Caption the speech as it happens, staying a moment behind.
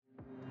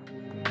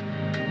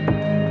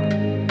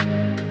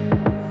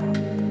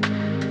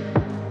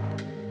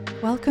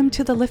Welcome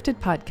to the Lifted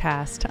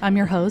Podcast. I'm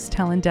your host,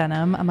 Helen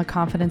Denham. I'm a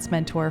confidence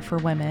mentor for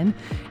women,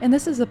 and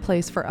this is a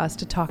place for us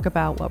to talk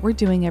about what we're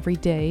doing every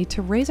day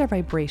to raise our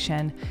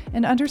vibration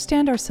and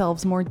understand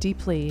ourselves more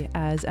deeply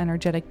as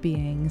energetic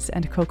beings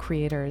and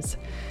co-creators.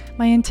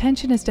 My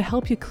intention is to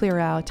help you clear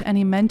out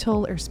any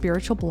mental or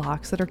spiritual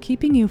blocks that are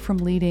keeping you from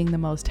leading the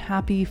most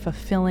happy,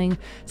 fulfilling,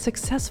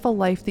 successful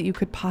life that you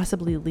could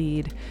possibly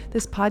lead.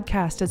 This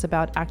podcast is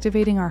about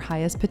activating our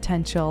highest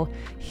potential,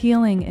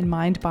 healing in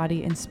mind,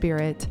 body, and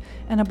spirit,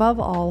 and above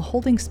all,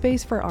 holding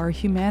space for our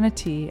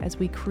humanity as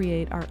we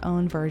create our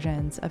own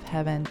versions of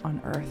heaven on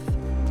earth.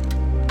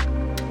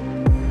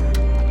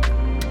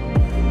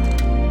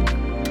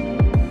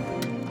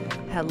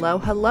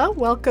 Hello.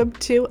 Welcome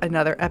to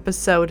another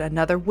episode,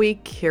 another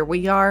week. Here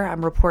we are.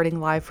 I'm reporting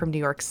live from New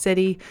York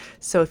City.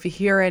 So if you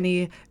hear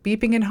any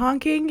beeping and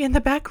honking in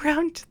the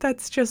background,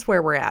 that's just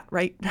where we're at,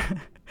 right?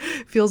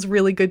 Feels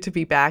really good to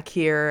be back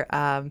here.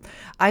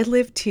 I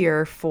lived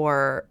here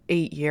for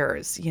 8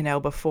 years,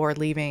 before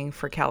leaving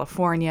for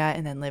California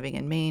and then living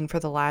in Maine for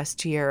the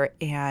last year.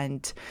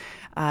 And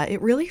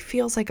it really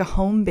feels like a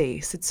home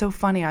base. It's so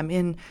funny. I'm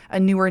in a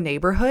newer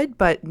neighborhood,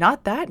 but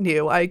not that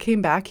new. I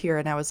came back here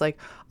and I was like,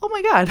 oh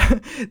my God,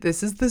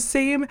 this is the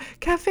same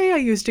cafe I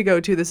used to go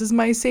to. This is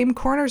my same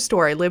corner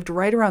store. I lived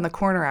right around the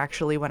corner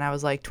actually when I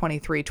was like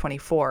 23,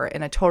 24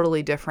 in a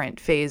totally different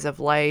phase of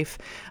life.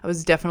 I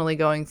was definitely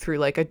going through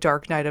like a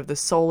dark night of the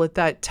soul at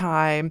that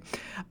time.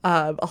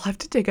 I'll have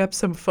to dig up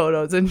some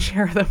photos and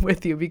share them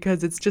with you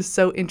because it's just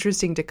so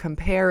interesting to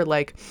compare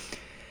like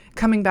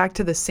coming back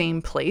to the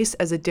same place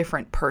as a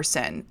different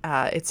person.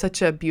 It's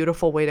such a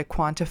beautiful way to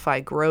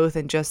quantify growth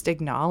and just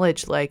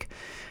acknowledge like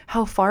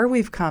how far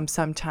we've come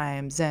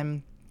sometimes.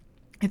 And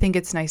I think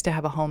it's nice to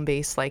have a home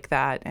base like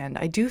that. And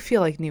I do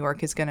feel like New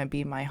York is going to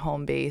be my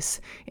home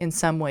base in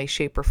some way,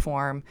 shape, or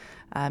form,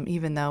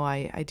 even though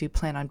I do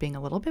plan on being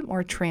a little bit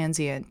more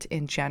transient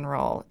in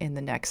general in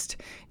the next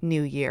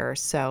new year.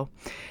 So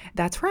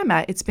that's where I'm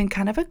at. It's been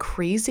kind of a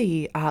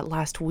crazy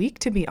last week,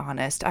 to be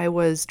honest. I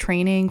was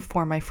training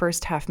for my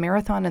first half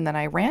marathon, and then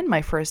I ran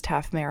my first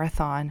half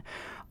marathon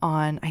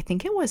on, I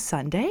think it was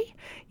Sunday.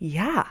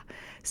 Yeah.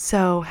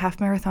 So half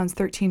marathon's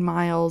 13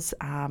 miles.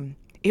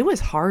 It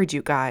was hard,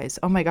 you guys.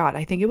 Oh my God.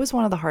 I think it was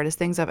one of the hardest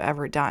things I've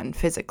ever done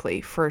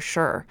physically, for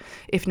sure,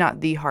 if not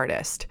the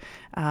hardest.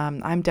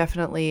 I'm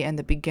definitely in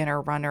the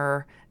beginner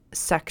runner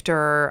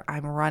sector.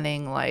 I'm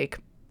running like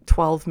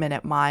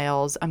 12-minute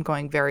miles. I'm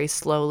going very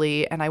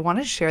slowly. And I want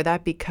to share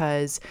that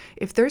because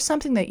if there's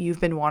something that you've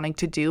been wanting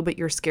to do, but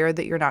you're scared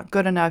that you're not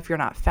good enough, you're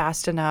not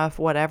fast enough,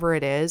 whatever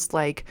it is,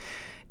 like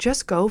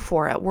just go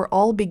for it. We're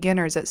all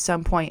beginners at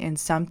some point in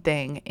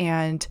something.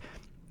 And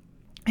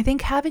I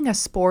think having a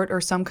sport or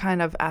some kind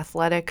of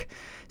athletic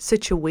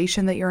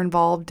situation that you're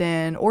involved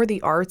in, or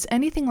the arts,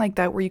 anything like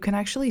that, where you can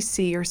actually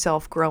see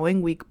yourself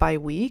growing week by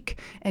week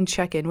and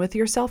check in with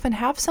yourself and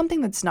have something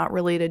that's not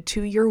related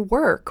to your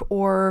work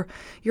or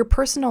your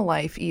personal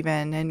life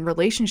even and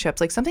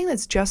relationships, like something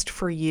that's just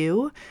for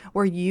you,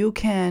 where you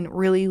can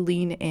really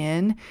lean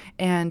in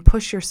and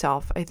push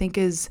yourself, I think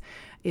is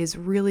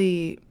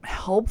really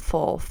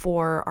helpful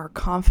for our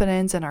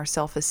confidence and our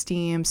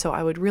self-esteem. So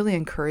I would really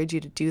encourage you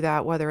to do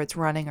that, whether it's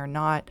running or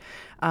not.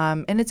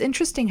 And it's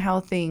interesting how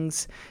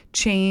things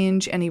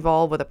change and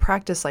evolve with a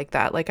practice like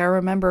that. Like I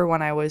remember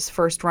when I was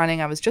first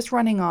running, I was just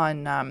running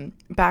on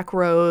back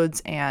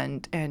roads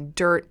and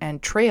dirt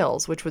and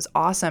trails, which was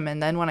awesome.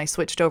 And then when I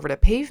switched over to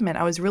pavement,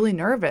 I was really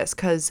nervous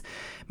because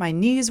my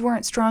knees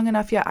weren't strong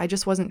enough yet. I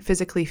just wasn't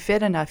physically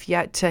fit enough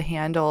yet to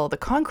handle the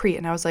concrete.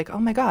 And I was like, oh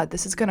my God,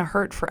 this is going to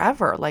hurt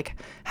forever. Like,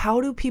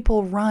 how do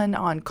people run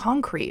on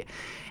concrete?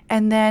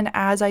 And then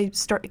as I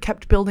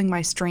kept building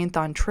my strength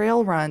on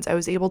trail runs, I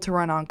was able to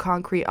run on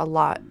concrete a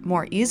lot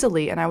more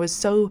easily. And I was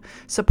so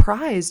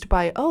surprised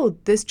by, oh,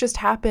 this just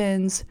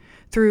happens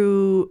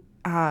through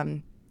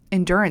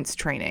endurance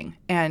training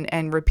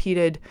and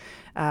repeated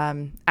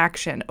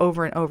action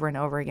over and over and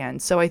over again.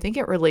 So I think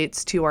it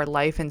relates to our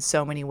life in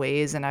so many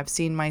ways. And I've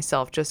seen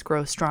myself just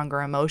grow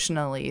stronger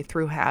emotionally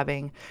through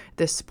having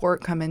this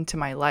sport come into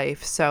my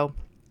life. So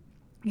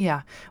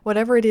yeah,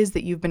 whatever it is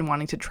that you've been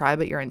wanting to try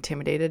but you're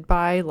intimidated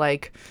by,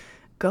 like,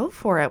 go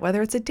for it,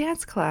 whether it's a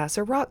dance class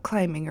or rock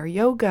climbing or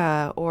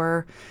yoga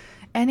or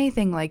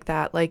anything like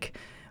that. Like,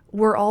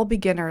 we're all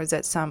beginners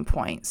at some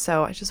point.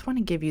 So I just want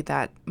to give you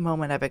that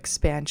moment of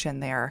expansion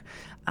there.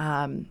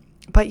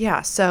 But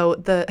yeah, so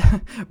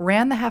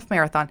ran the half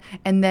marathon,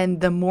 and then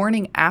the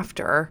morning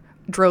after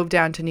drove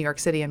down to New York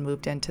City and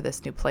moved into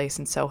this new place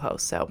in Soho.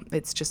 So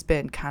it's just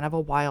been kind of a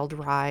wild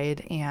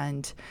ride.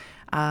 And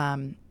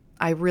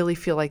I really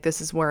feel like this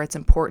is where it's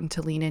important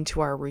to lean into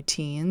our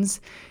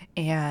routines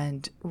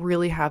and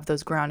really have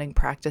those grounding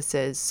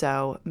practices.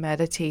 So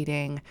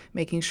meditating,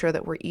 making sure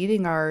that we're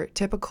eating our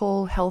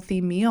typical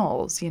healthy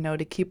meals,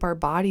 to keep our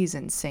bodies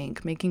in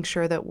sync, making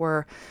sure that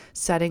we're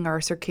setting our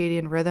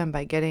circadian rhythm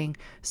by getting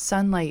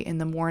sunlight in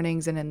the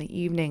mornings and in the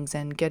evenings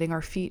and getting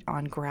our feet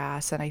on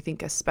grass. And I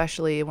think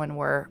especially when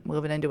we're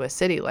moving into a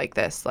city like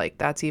this, like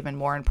that's even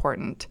more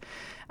important.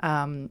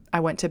 I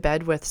went to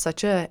bed with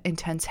such a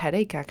intense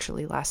headache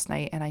actually last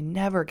night, and I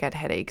never get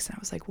headaches. And I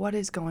was like, what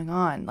is going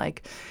on?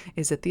 Like,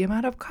 is it the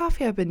amount of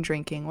coffee I've been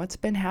drinking? What's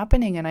been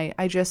happening? And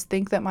I just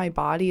think that my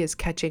body is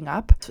catching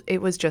up.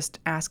 It was just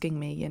asking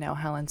me,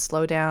 Helen,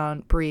 slow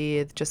down,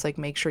 breathe, just like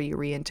make sure you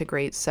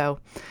reintegrate. So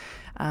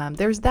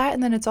there's that.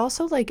 And then it's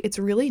also like, it's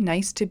really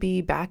nice to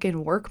be back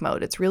in work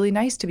mode. It's really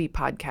nice to be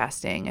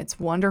podcasting. It's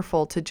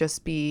wonderful to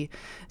just be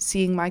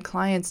seeing my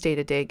clients day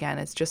to day again.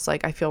 It's just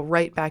like, I feel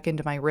right back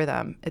into my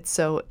rhythm.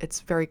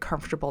 It's very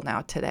comfortable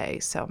now today.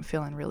 So I'm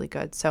feeling really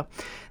good. So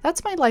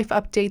that's my life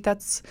update.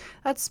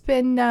 That's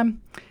been,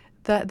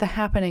 the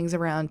happenings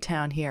around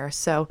town here.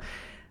 So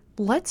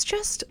let's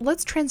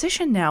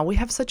transition now. We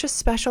have such a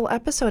special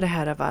episode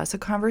ahead of us, a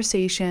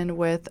conversation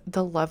with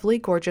the lovely,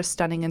 gorgeous,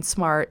 stunning, and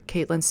smart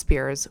Caitlin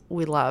Spears.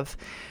 We love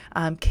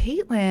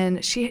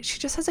Caitlin. She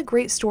just has a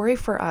great story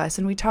for us,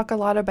 and we talk a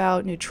lot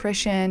about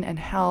nutrition and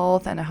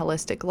health and a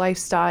holistic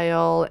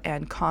lifestyle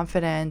and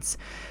confidence.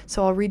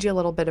 So I'll read you a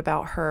little bit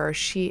about her.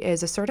 She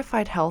is a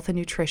certified health and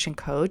nutrition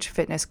coach,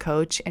 fitness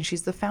coach, and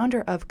she's the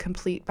founder of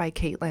Complete by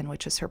Caitlin,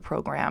 which is her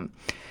program.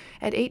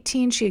 At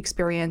 18, she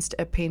experienced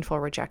a painful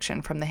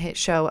rejection from the hit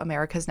show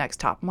America's Next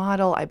Top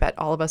Model. I bet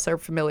all of us are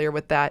familiar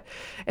with that.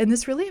 And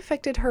this really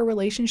affected her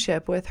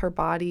relationship with her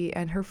body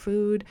and her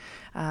food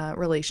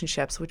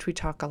relationships, which we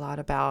talk a lot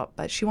about.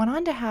 But she went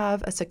on to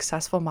have a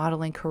successful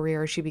modeling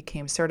career. She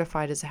became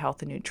certified as a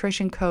health and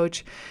nutrition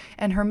coach.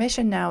 And her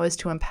mission now is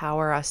to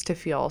empower us to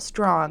feel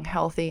strong,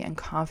 healthy, and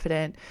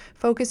confident,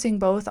 focusing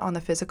both on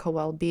the physical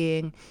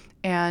well-being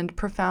and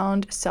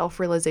profound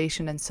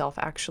self-realization and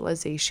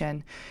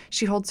self-actualization.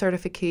 She holds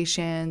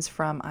certifications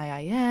from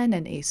IIN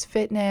and ACE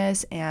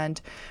Fitness,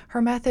 and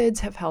her methods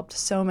have helped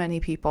so many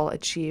people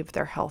achieve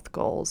their health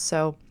goals.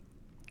 So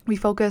we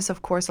focus,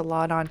 of course, a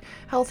lot on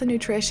health and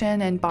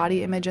nutrition and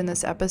body image in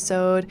this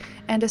episode,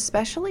 and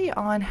especially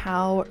on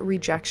how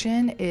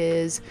rejection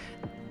is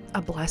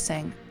a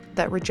blessing,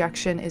 that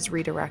rejection is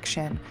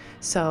redirection.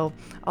 So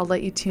I'll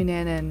let you tune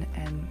in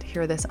and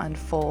hear this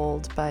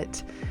unfold,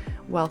 but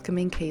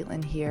welcoming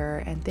Caitlin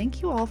here, and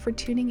thank you all for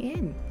tuning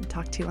in. I'll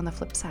talk to you on the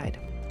flip side.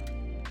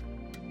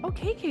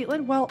 Okay,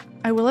 Caitlin. Well,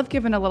 I will have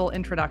given a little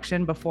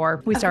introduction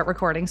before we start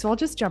recording, so I'll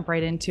just jump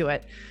right into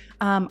it.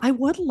 I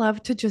would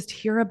love to just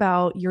hear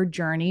about your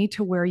journey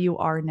to where you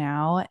are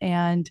now,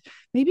 and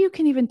maybe you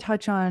can even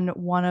touch on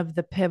one of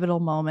the pivotal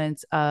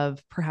moments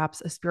of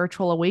perhaps a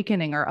spiritual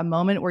awakening or a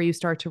moment where you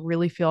start to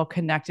really feel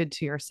connected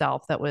to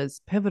yourself that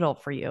was pivotal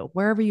for you,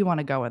 wherever you want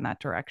to go in that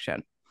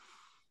direction.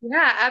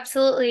 Yeah,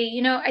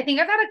 absolutely. I think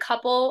I've had a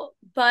couple,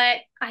 but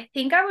I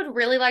think I would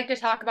really like to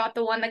talk about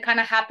the one that kind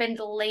of happened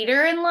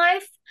later in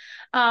life,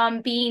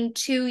 being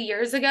 2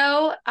 years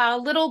ago. A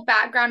little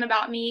background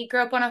about me: grew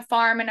up on a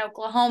farm in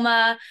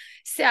Oklahoma,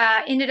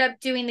 ended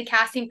up doing the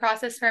casting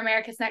process for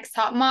America's Next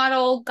Top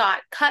Model, got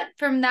cut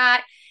from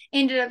that,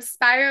 ended up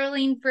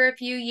spiraling for a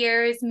few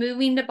years,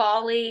 moving to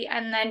Bali,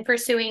 and then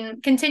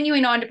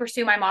continuing on to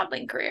pursue my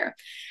modeling career.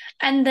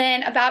 And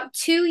then about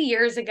 2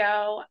 years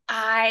ago,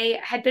 I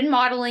had been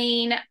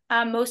modeling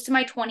most of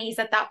my 20s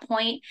at that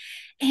point.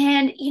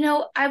 And,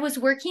 I was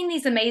working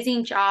these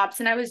amazing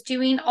jobs and I was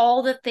doing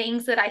all the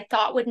things that I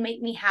thought would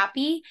make me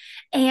happy.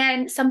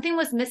 And something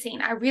was missing.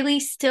 I really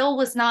still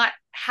was not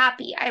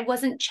happy. I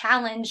wasn't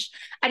challenged.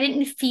 I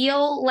didn't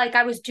feel like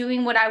I was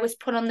doing what I was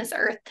put on this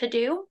earth to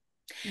do.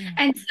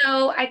 And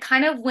so I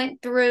kind of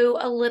went through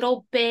a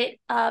little bit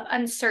of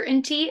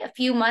uncertainty, a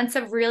few months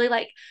of really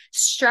like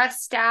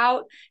stressed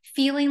out,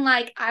 feeling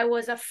like I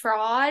was a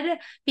fraud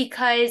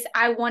because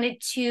I wanted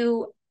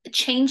to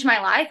change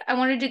my life. I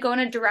wanted to go in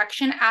a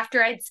direction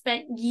after I'd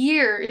spent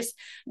years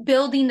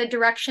building the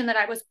direction that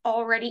I was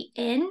already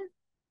in.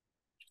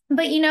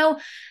 But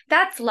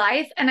that's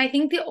life. And I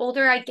think the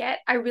older I get,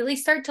 I really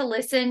start to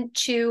listen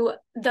to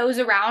those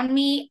around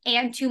me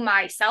and to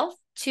myself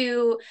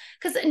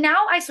because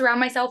now I surround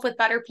myself with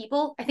better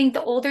people. I think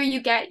the older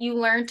you get, you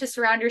learn to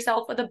surround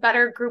yourself with a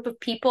better group of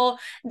people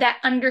that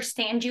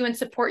understand you and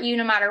support you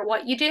no matter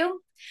what you do.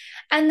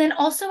 And then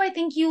also, I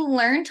think you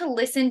learn to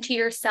listen to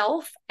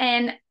yourself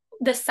and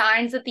the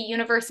signs that the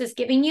universe is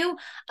giving you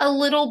a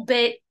little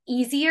bit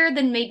easier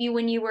than maybe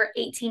when you were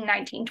 18,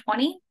 19,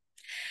 20.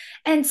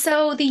 And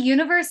so the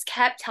universe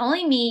kept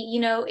telling me,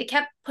 it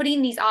kept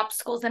putting these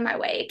obstacles in my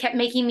way. It kept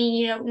making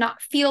me,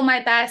 not feel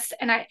my best.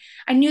 And I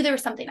knew there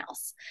was something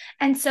else.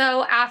 And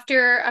so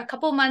after a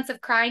couple months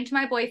of crying to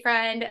my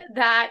boyfriend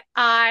that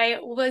I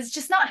was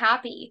just not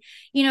happy,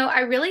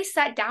 I really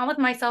sat down with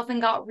myself and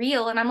got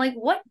real. And I'm like,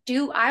 what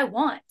do I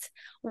want?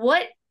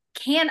 What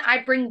can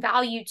I bring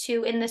value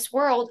to in this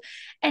world?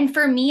 And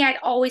for me, I'd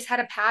always had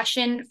a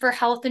passion for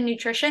health and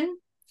nutrition.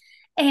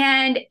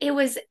 And it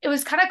was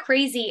kind of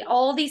crazy.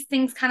 All these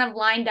things kind of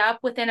lined up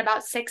within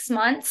about 6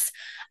 months.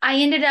 I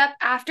ended up,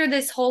 after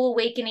this whole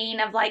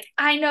awakening of like,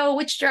 I know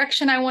which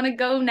direction I want to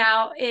go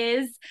now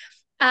is,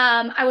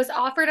 I was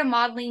offered a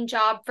modeling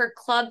job for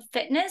Club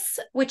Fitness,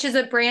 which is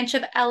a branch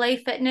of LA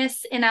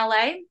Fitness in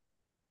LA.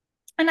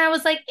 And I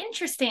was like,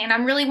 interesting.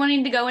 I'm really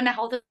wanting to go into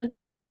health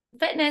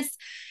fitness.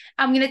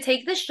 I'm going to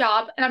take this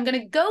job and I'm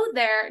going to go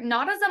there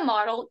not as a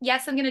model.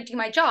 Yes, I'm going to do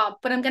my job,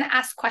 but I'm going to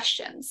ask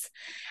questions.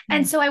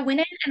 And Mm. so I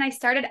went in and I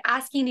started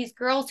asking these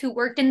girls who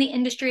worked in the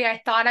industry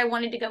I thought I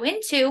wanted to go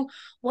into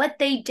what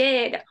they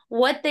did,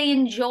 what they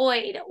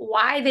enjoyed,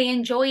 why they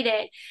enjoyed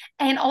it,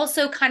 and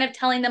also kind of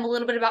telling them a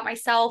little bit about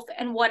myself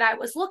and what I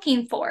was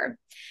looking for.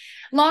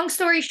 Long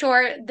story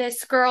short,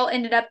 this girl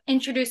ended up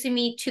introducing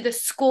me to the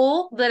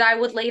school that I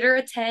would later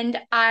attend,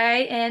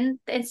 IN,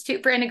 the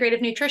Institute for Integrative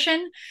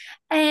Nutrition.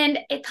 And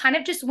it kind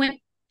of just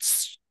went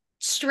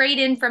straight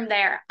in from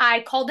there. I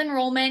called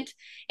enrollment.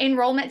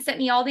 Enrollment sent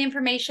me all the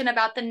information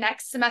about the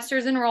next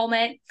semester's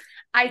enrollment.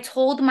 I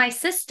told my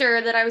sister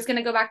that I was going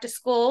to go back to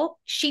school.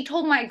 She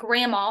told my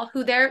grandma,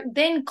 who there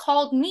then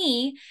called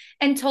me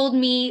and told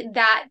me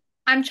that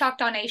I'm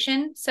Choctaw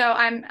Nation, so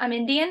I'm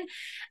Indian.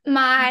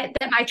 My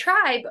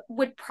tribe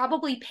would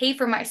probably pay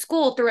for my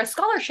school through a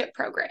scholarship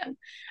program.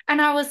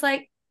 And I was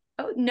like,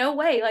 oh, no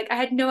way. Like I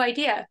had no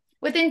idea.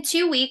 Within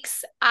 2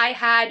 weeks, I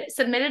had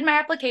submitted my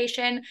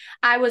application.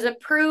 I was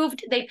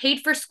approved. They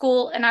paid for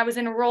school and I was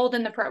enrolled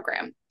in the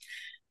program.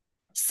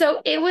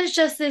 So it was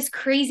just this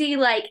crazy,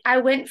 like, I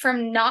went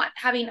from not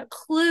having a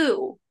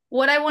clue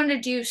what I wanted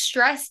to do,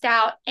 stressed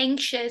out,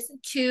 anxious,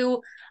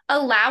 to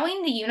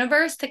allowing the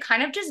universe to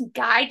kind of just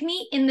guide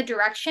me in the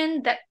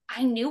direction that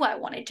I knew I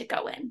wanted to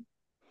go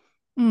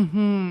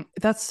in.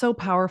 That's so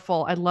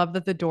powerful. I love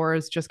that the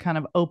doors just kind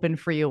of open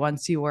for you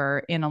once you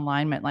were in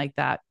alignment like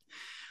that.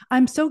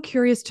 I'm so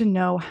curious to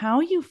know how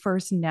you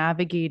first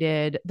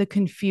navigated the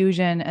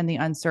confusion and the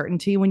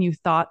uncertainty when you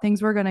thought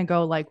things were going to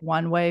go like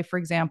one way. For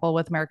example,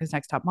 with America's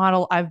Next Top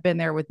Model, I've been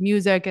there with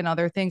music and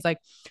other things. Like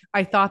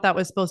I thought that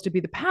was supposed to be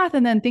the path,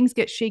 and then things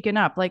get shaken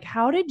up. Like,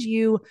 how did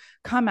you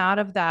come out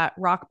of that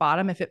rock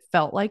bottom if it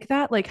felt like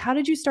that? Like, how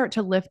did you start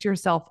to lift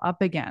yourself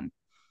up again?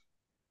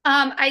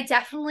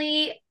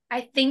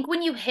 I think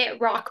when you hit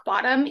rock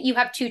bottom, you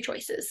have two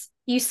choices.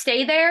 You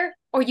stay there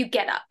or you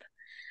get up.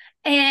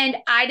 And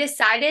I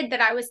decided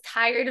that I was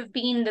tired of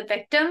being the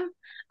victim.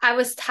 I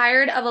was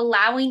tired of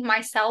allowing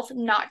myself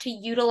not to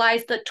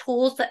utilize the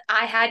tools that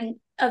I had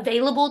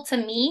available to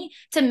me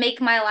to make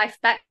my life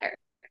better.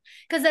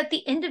 Because at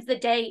the end of the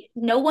day,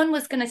 no one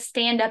was going to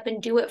stand up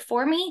and do it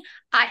for me.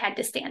 I had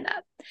to stand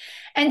up.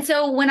 And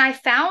so when I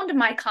found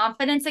my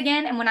confidence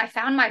again and when I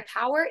found my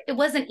power, it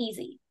wasn't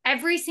easy.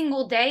 Every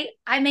single day,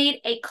 I made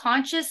a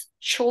conscious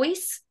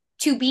choice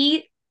to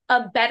be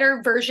a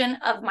better version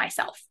of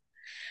myself.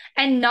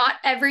 And not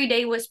every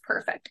day was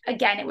perfect.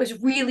 Again, it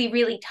was really,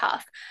 really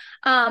tough.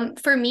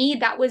 For me,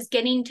 that was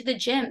getting to the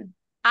gym.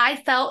 I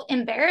felt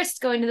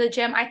embarrassed going to the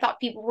gym. I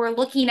thought people were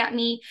looking at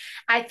me.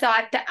 I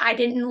thought that I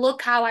didn't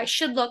look how I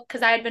should look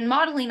because I had been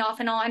modeling off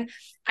and on.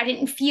 I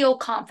didn't feel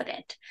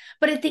confident.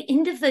 But at the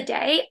end of the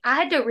day, I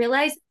had to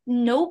realize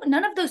no,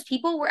 none of those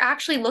people were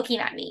actually looking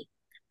at me.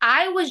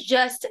 I was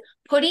just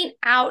putting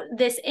out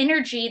this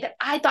energy that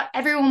I thought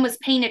everyone was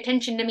paying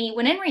attention to me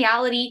when in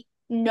reality,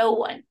 no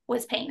one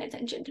was paying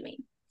attention to me.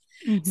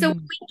 So when Mm-hmm.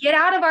 we get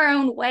out of our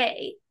own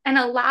way and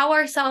allow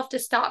ourselves to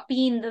stop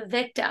being the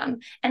victim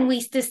and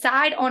we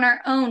decide on our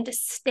own to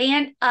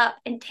stand up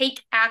and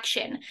take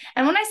action.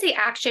 And when I say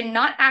action,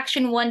 not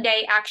action one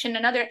day, action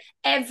another,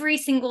 every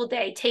single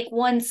day, take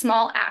one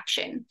small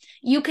action.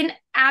 You can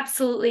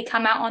absolutely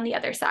come out on the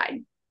other side.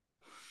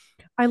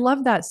 I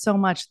love that so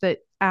much that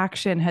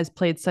action has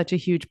played such a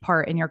huge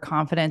part in your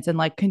confidence and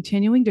like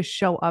continuing to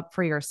show up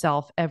for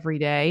yourself every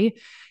day.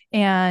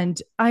 And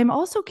I'm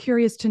also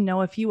curious to know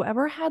if you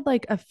ever had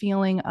like a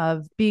feeling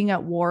of being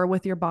at war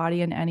with your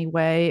body in any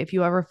way, if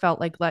you ever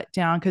felt like let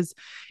down, because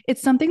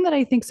it's something that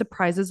I think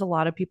surprises a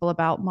lot of people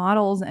about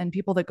models and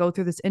people that go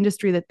through this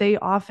industry that they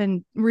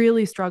often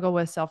really struggle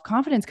with self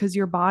confidence because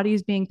your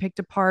body's being picked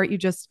apart. You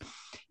just,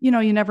 you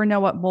never know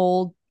what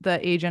mold the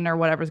agent or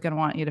whatever's going to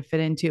want you to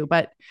fit into.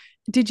 But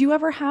did you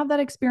ever have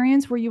that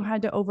experience where you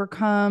had to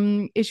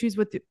overcome issues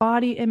with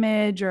body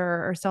image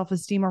or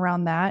self-esteem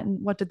around that?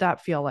 And what did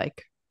that feel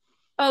like?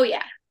 Oh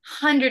yeah,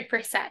 100%.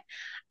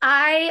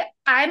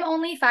 I'm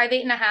only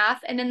 5'8.5",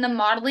 and in the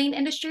modeling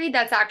industry,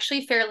 that's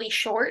actually fairly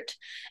short.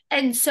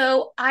 And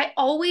so I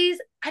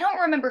don't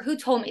remember who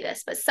told me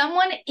this, but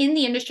someone in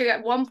the industry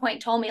at one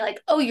point told me,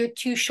 like, oh, you're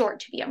too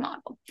short to be a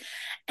model.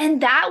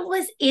 And that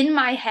was in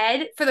my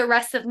head for the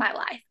rest of my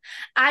life.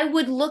 I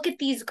would look at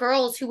these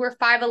girls who were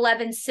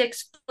 5'11",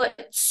 6 foot,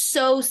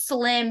 so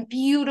slim,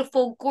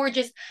 beautiful,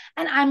 gorgeous.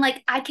 And I'm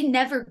like, I can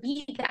never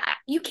be that.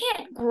 You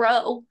can't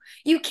grow.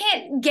 You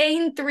can't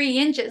gain 3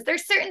 inches.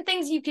 There's certain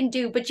things you can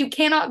do, but you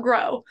cannot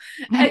grow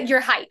at your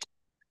height.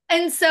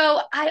 And so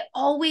I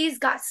always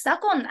got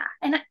stuck on that.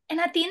 And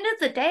at the end of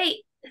the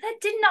day, that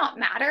did not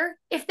matter.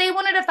 If they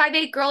wanted a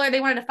 5'8" girl or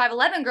they wanted a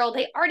 5'11" girl,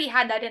 they already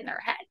had that in their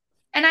head.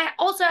 And I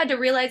also had to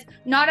realize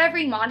not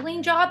every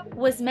modeling job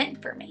was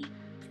meant for me.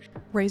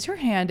 Raise your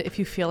hand if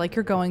you feel like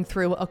you're going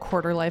through a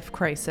quarter life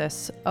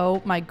crisis.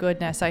 Oh my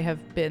goodness, I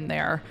have been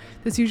there.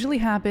 This usually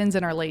happens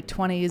in our late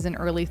 20s and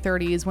early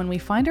 30s when we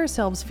find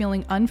ourselves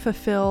feeling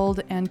unfulfilled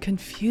and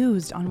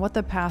confused on what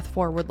the path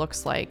forward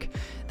looks like.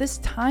 This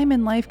time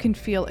in life can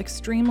feel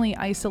extremely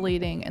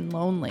isolating and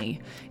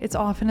lonely. It's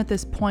often at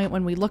this point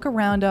when we look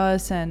around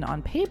us and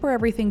on paper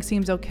everything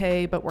seems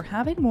okay, but we're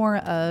having more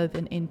of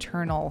an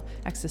internal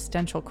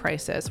existential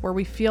crisis where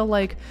we feel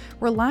like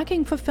we're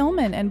lacking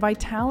fulfillment and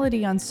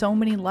vitality on so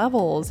many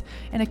levels,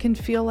 and it can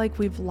feel like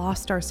we've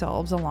lost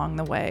ourselves along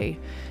the way.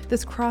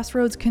 This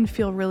crossroads can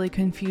feel really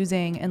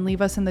confusing and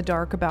leave us in the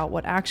dark about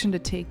what action to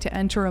take to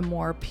enter a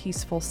more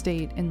peaceful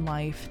state in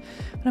life.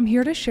 But I'm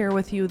here to share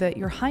with you that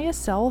your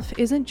highest self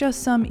isn't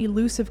just some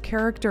elusive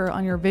character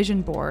on your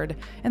vision board,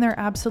 and there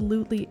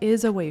absolutely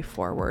is a way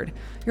forward.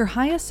 Your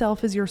highest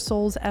self is your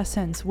soul's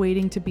essence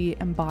waiting to be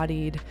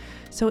embodied.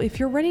 So if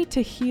you're ready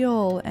to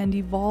heal and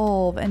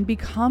evolve and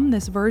become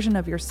this version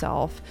of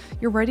yourself,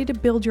 you're ready to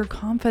build your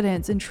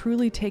confidence and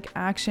truly take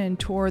action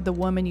toward the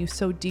woman you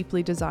so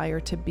deeply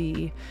desire to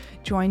be.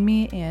 Join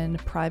me in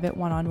private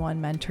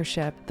one-on-one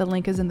mentorship. The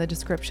link is in the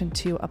description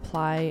to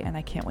apply, and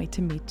I can't wait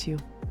to meet you.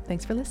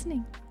 Thanks for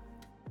listening.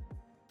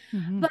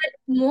 But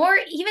more,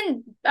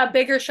 even a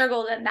bigger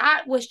struggle than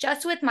that was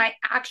just with my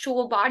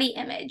actual body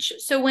image.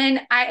 So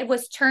when I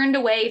was turned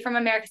away from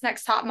America's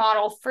Next Top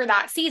Model for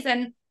that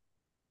season,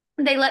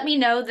 they let me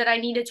know that I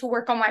needed to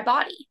work on my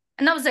body.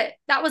 And that was it.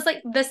 That was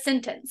like the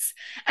sentence.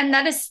 And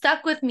that has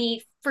stuck with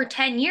me for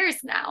 10 years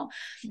now.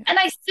 Yeah. And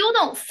I still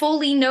don't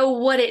fully know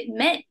what it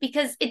meant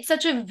because it's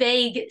such a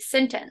vague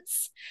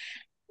sentence.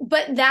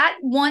 But that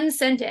one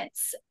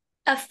sentence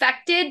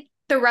affected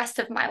the rest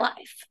of my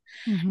life.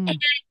 Mm-hmm. And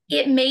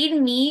it made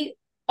me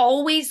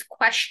always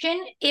question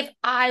if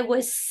I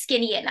was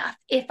skinny enough,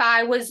 if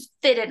I was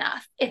fit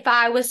enough, if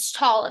I was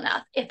tall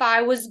enough, if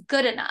I was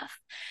good enough.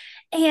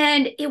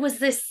 And it was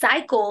this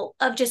cycle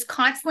of just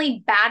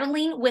constantly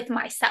battling with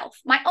myself,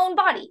 my own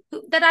body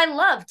that I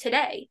love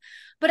today.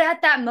 But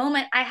at that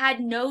moment, I had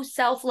no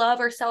self-love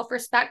or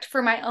self-respect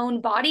for my own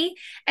body.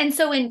 And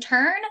so in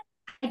turn,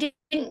 I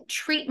didn't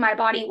treat my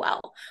body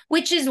well,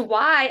 which is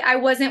why I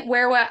wasn't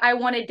where I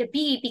wanted to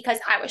be, because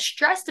I was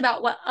stressed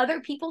about what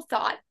other people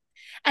thought.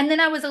 And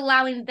then I was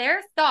allowing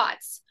their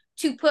thoughts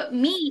to put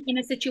me in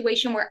a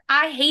situation where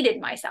I hated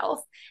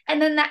myself. And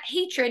then that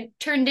hatred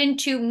turned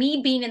into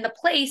me being in the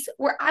place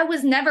where I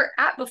was never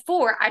at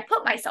before I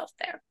put myself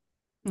there.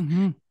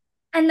 Mm-hmm.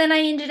 And then I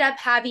ended up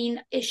having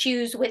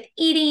issues with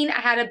eating. I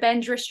had a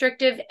binge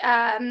restrictive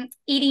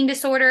eating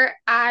disorder.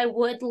 I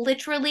would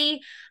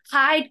literally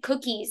hide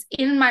cookies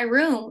in my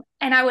room,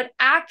 and I would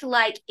act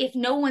like if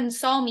no one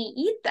saw me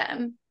eat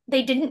them,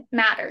 they didn't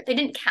matter. They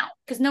didn't count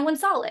because no one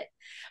saw it.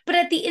 But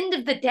at the end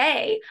of the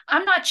day,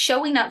 I'm not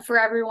showing up for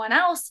everyone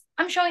else.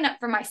 I'm showing up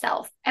for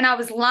myself. And I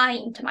was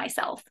lying to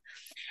myself.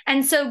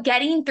 And so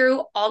getting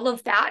through all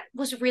of that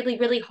was really,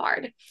 really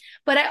hard.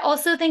 But I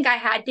also think I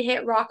had to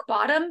hit rock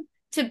bottom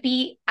to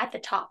be at the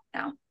top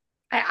now.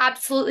 I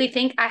absolutely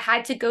think I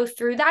had to go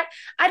through that.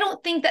 I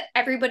don't think that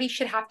everybody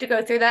should have to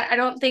go through that. I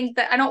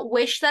don't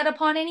wish that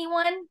upon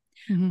anyone.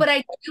 Mm-hmm. But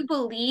I do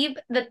believe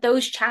that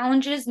those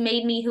challenges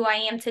made me who I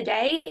am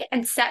today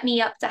and set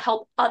me up to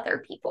help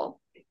other people.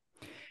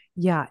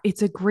 Yeah,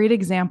 it's a great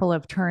example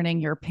of turning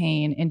your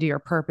pain into your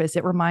purpose.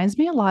 It reminds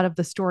me a lot of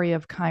the story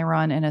of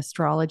Chiron in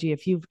astrology.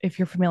 If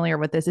you're familiar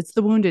with this, it's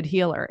the wounded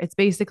healer. It's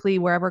basically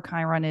wherever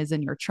Chiron is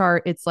in your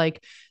chart, it's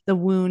like the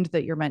wound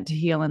that you're meant to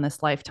heal in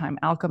this lifetime,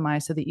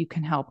 alchemize so that you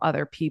can help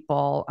other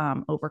people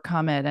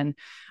overcome it. And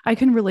I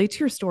can relate to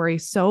your story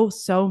so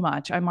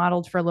much. I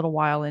modeled for a little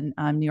while in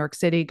New York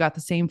City, got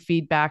the same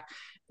feedback.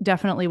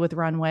 Definitely with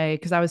runway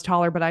because I was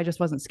taller, but I just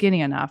wasn't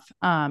skinny enough.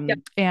 Yep.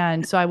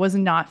 And so I was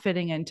not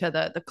fitting into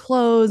the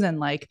clothes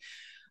and like,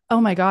 oh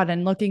my God.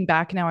 And looking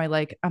back now, I'm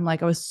like,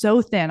 I was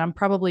so thin. I'm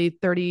probably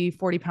 30,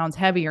 40 pounds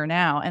heavier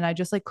now. And I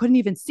just like, couldn't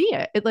even see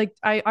it.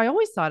 I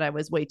always thought I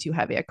was way too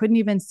heavy. I couldn't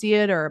even see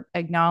it or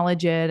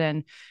acknowledge it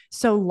and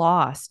so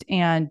lost.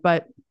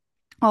 But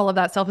all of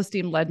that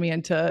self-esteem led me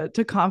into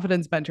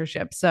confidence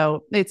mentorship.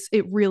 So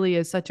it really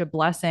is such a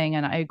blessing.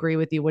 And I agree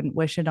with you, wouldn't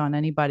wish it on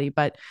anybody,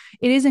 but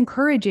it is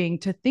encouraging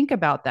to think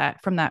about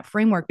that from that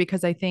framework,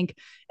 because I think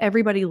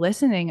everybody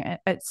listening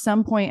at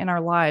some point in our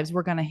lives,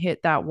 we're going to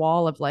hit that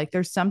wall of like,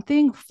 there's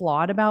something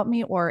flawed about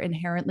me or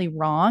inherently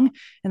wrong.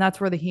 And that's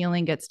where the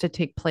healing gets to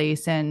take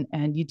place. And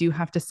you do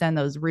have to send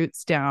those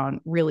roots down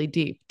really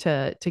deep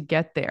to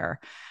get there.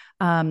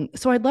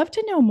 So I'd love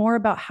to know more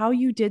about how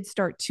you did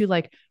start to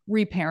like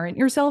reparent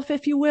yourself,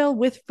 if you will,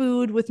 with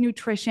food, with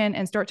nutrition,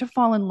 and start to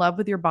fall in love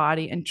with your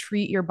body and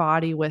treat your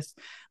body with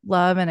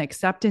love and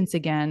acceptance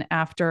again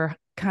after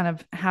kind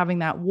of having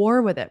that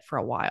war with it for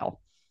a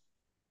while.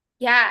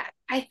 Yeah,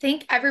 I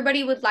think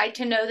everybody would like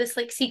to know this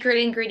like secret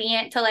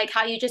ingredient to like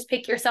how you just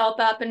pick yourself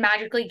up and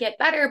magically get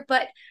better.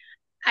 But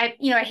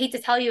I hate to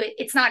tell you,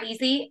 it's not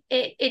easy.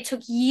 It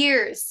took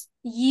years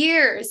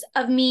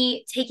of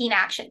me taking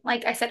action.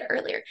 Like I said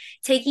earlier,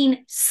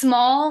 taking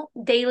small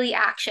daily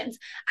actions.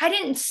 I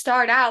didn't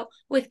start out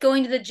with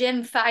going to the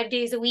gym 5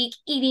 days a week,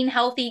 eating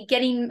healthy,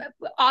 getting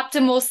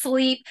optimal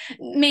sleep,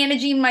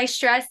 managing my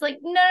stress. Like,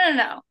 no, no,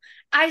 no.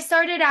 I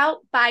started out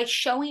by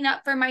showing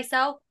up for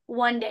myself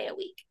 1 day a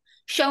week,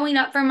 showing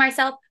up for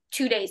myself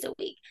 2 days a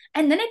week.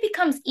 And then it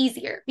becomes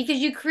easier because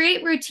you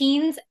create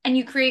routines and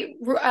you create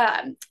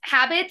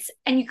habits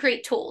and you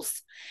create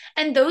tools.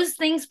 And those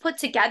things put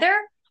together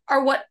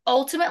are what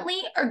ultimately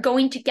are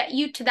going to get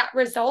you to that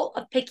result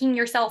of picking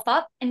yourself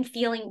up and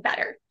feeling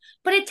better.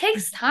 But it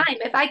takes time.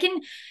 If I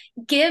can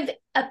give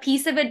a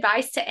piece of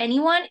advice to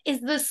anyone, is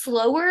the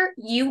slower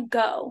you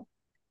go,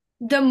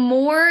 the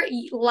more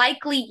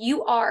likely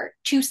you are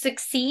to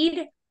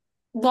succeed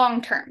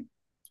long term.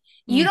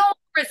 You don't want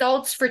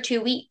results for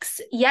 2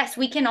 weeks. Yes,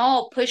 we can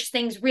all push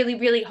things really,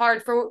 really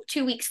hard for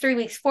 2 weeks, 3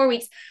 weeks, 4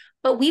 weeks,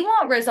 but we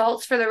want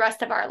results for the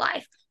rest of our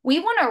life. We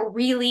want to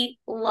really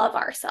love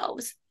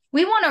ourselves.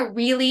 We want to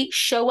really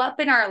show up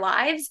in our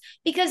lives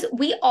because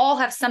we all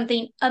have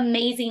something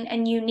amazing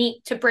and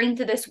unique to bring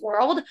to this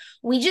world.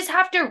 We just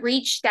have to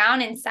reach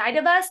down inside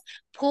of us,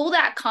 pull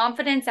that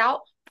confidence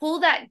out, pull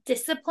that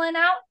discipline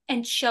out,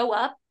 and show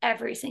up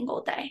every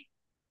single day.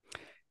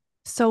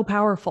 So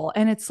powerful.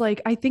 And it's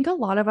like, I think a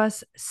lot of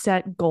us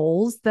set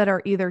goals that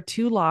are either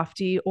too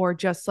lofty or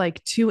just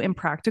like too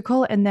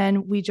impractical. And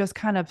then we just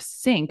kind of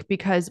sink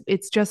because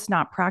it's just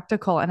not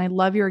practical. And I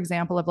love your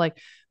example of like,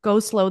 go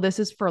slow. This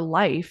is for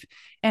life.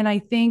 And I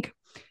think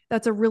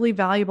that's a really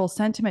valuable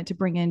sentiment to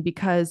bring in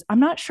because I'm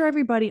not sure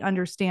everybody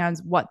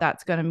understands what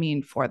that's going to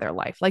mean for their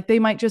life. Like they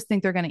might just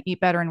think they're going to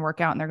eat better and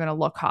work out and they're going to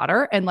look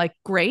hotter and like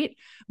great.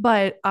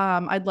 But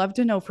I'd love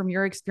to know from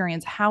your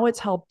experience how it's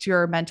helped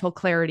your mental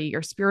clarity,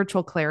 your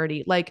spiritual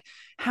clarity, like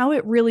how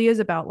it really is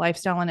about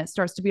lifestyle. And it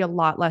starts to be a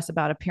lot less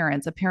about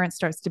appearance. Appearance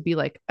starts to be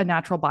like a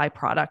natural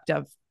byproduct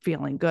of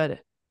feeling good.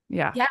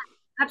 Yeah. Yeah,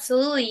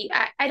 absolutely.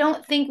 I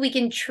don't think we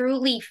can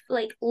truly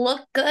like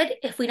look good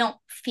if we don't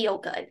feel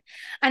good.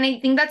 And I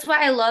think that's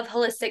why I love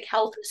holistic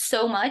health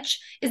so much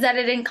is that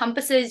it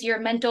encompasses your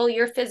mental,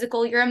 your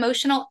physical, your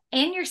emotional,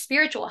 and your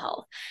spiritual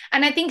health.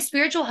 And I think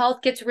spiritual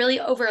health gets really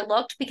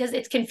overlooked because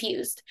it's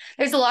confused.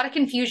 There's a lot of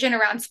confusion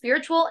around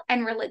spiritual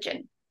and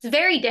religion. It's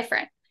very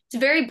different. It's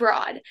very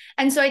broad.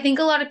 And so I think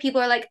a lot of people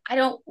are like,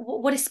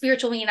 what does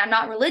spiritual mean? I'm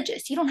not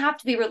religious. You don't have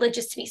to be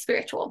religious to be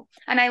spiritual.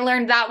 And I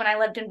learned that when I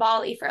lived in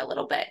Bali for a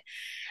little bit.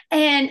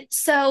 And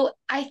so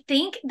I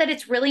think that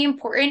it's really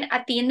important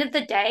at the end of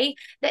the day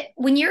that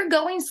when you're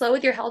going slow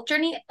with your health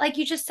journey, like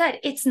you just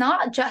said, it's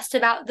not just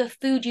about the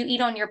food you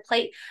eat on your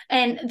plate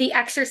and the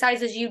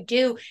exercises you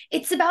do.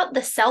 It's about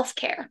the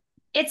self-care.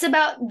 It's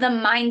about the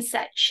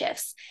mindset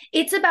shifts.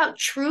 It's about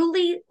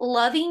truly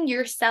loving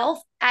yourself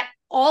at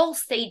all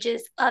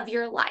stages of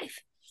your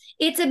life.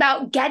 It's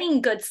about getting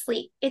good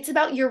sleep. It's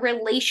about your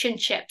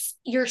relationships,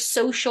 your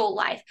social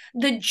life,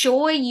 the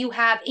joy you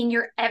have in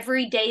your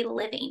everyday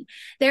living.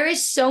 There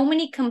is so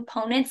many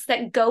components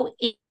that go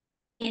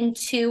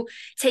into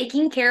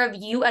taking care of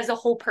you as a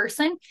whole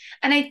person.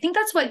 And I think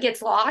that's what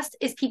gets lost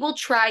is people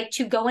try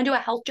to go into a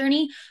health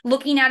journey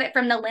looking at it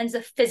from the lens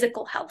of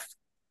physical health.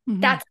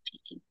 Mm-hmm. That's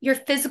your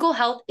physical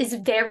health is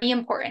very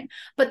important.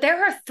 But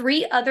there are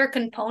three other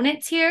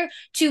components here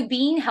to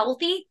being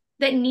healthy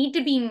that need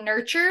to be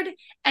nurtured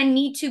and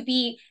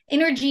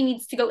energy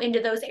needs to go into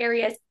those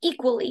areas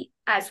equally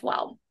as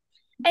well.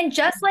 And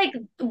just like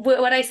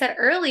what I said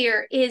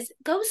earlier is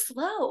go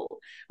slow.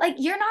 Like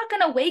you're not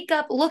going to wake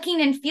up looking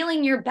and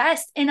feeling your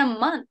best in a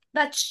month.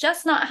 That's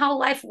just not how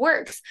life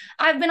works.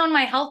 I've been on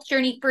my health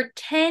journey for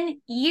 10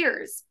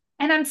 years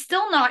and I'm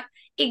still not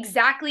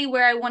exactly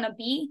where I want to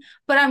be,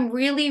 but I'm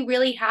really,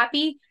 really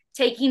happy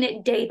taking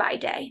it day by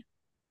day.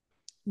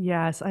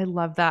 Yes, I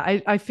love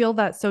that. I feel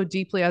that so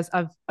deeply as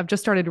I've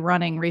just started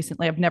running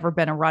recently. I've never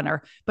been a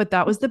runner, but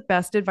that was the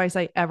best advice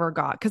I ever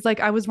got. Cause like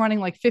I was running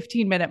like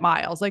 15-minute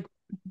miles, like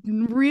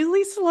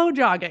really slow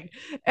jogging.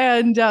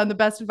 And the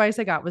best advice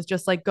I got was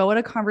just like go at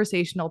a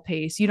conversational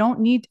pace. You don't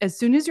need, as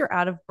soon as you're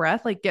out of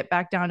breath, like get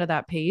back down to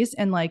that pace.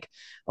 And like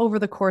over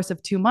the course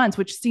of 2 months,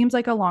 which seems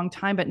like a long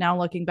time, but now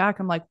looking back,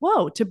 I'm like,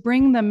 whoa, to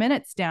bring the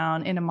minutes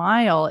down in a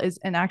mile is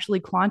and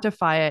actually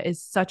quantify it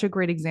is such a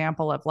great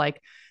example of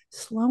like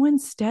slow and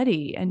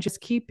steady and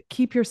just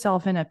keep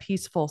yourself in a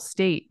peaceful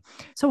state.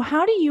 So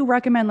how do you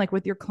recommend like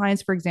with your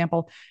clients for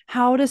example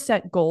how to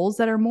set goals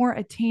that are more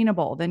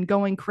attainable than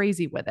going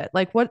crazy with it?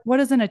 Like what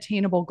does an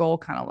attainable goal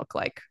kind of look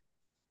like?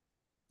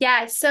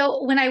 Yeah.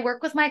 So when I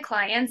work with my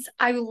clients,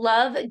 I've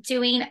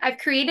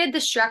created the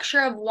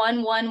structure of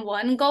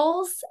 1-1-1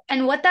 goals.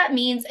 And what that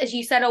means is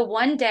you set a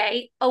 1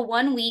 day, a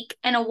 1 week,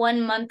 and a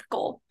 1 month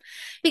goal.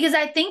 Because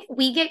I think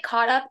we get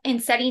caught up in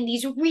setting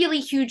these really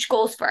huge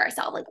goals for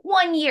ourselves, like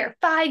 1 year,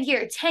 5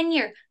 year, 10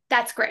 year.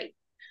 That's great.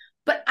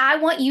 But I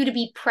want you to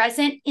be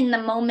present in the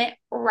moment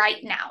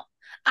right now.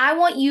 I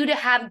want you to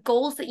have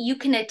goals that you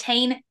can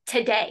attain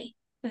today,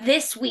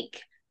 this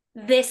week.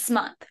 this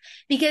month,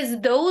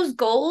 because those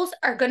goals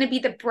are going to be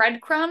the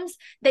breadcrumbs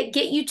that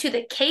get you to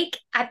the cake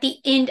at the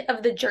end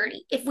of the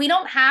journey. If we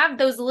don't have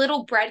those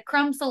little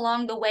breadcrumbs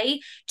along the way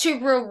to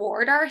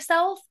reward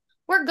ourselves,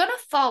 we're going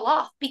to fall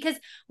off because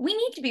we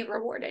need to be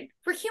rewarded.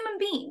 We're human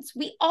beings.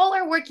 We all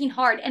are working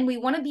hard and we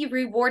want to be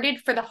rewarded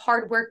for the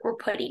hard work we're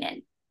putting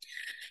in.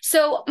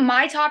 So,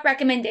 my top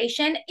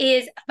recommendation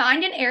is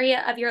find an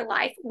area of your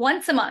life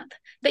once a month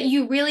that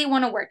you really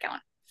want to work on.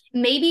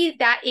 Maybe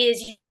that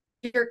is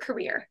your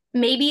career.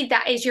 Maybe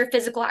that is your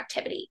physical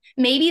activity.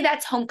 Maybe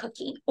that's home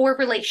cooking or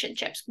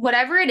relationships,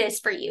 whatever it is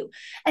for you.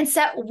 And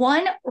set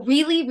one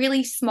really,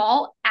 really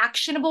small,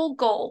 actionable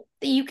goal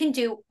that you can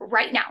do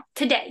right now,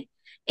 today,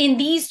 in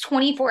these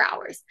 24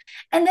 hours.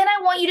 And then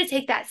I want you to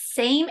take that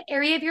same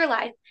area of your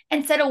life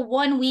and set a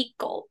 1 week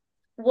goal.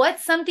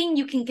 What's something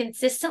you can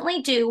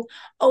consistently do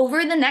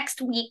over the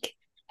next week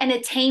and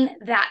attain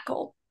that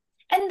goal?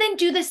 And then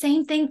do the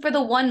same thing for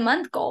the 1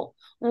 month goal.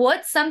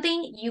 What's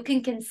something you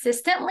can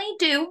consistently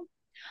do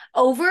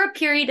over a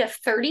period of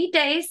 30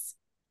 days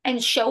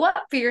and show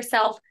up for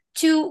yourself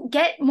to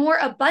get more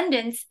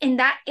abundance in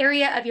that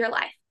area of your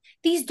life?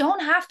 These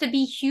don't have to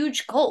be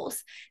huge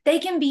goals. They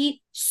can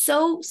be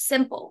so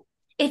simple.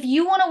 If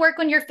you want to work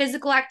on your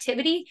physical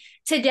activity,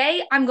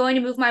 today I'm going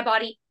to move my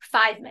body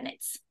 5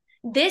 minutes.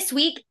 This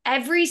week,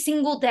 every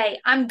single day,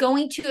 I'm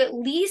going to at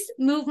least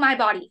move my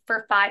body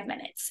for 5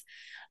 minutes.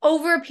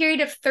 Over a period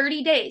of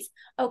 30 days,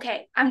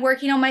 okay, I'm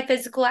working on my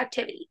physical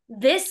activity.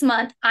 This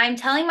month, I'm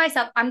telling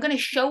myself I'm going to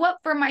show up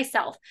for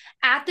myself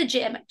at the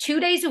gym 2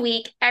 days a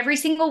week, every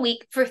single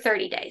week for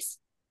 30 days.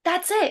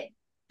 That's it.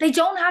 They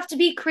don't have to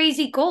be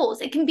crazy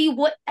goals. It can be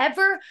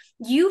whatever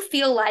you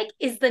feel like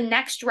is the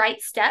next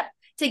right step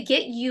to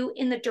get you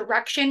in the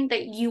direction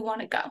that you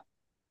want to go.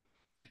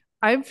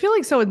 I'm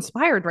feeling so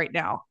inspired right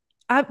now.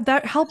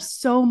 That helps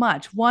so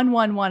much.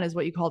 111 is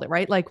what you called it,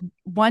 right? Like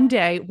 1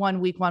 day, 1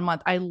 week, 1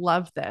 month. I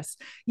love this.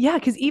 Yeah,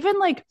 because even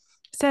like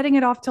setting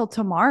it off till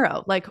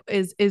tomorrow, like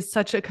is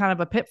such a kind of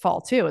a pitfall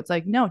too. It's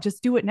like, no,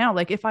 just do it now.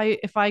 Like if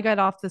I get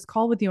off this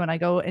call with you and I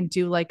go and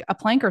do like a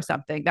plank or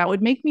something, that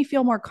would make me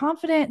feel more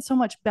confident, so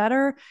much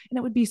better, and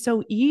it would be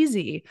so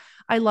easy.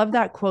 I love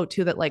that quote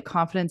too, that like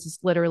confidence is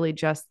literally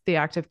just the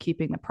act of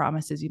keeping the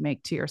promises you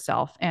make to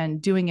yourself,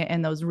 and doing it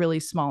in those really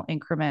small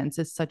increments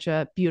is such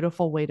a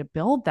beautiful way to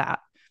build that.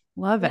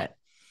 Love Yeah. it.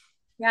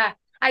 Yeah.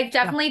 I Yeah.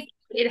 definitely,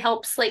 it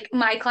helps like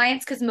my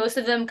clients because most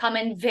of them come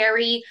in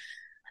very,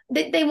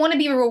 they want to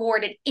be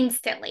rewarded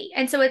instantly.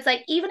 And so it's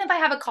like, even if I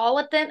have a call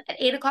with them at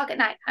 8 o'clock at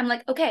night, I'm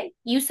like, okay,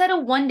 you set a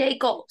 1 day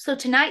goal. So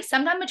tonight,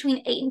 sometime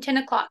between 8 and 10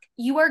 o'clock,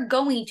 you are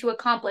going to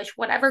accomplish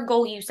whatever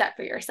goal you set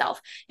for yourself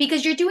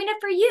because you're doing it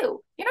for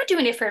you. You're not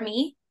doing it for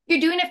me.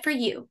 You're doing it for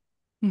you.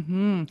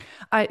 Hmm.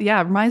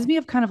 Yeah, it reminds me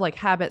of kind of like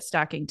habit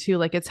stacking too.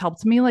 Like it's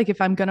helped me, like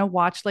if I'm gonna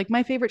watch like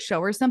my favorite show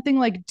or something,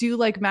 like do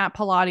like mat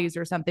Pilates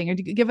or something, or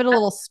give it a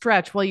little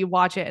stretch while you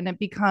watch it, and it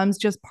becomes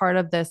just part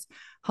of this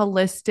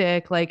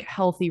holistic, like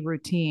healthy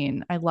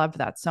routine. I love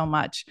that so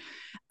much.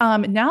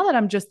 Now that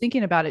I'm just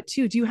thinking about it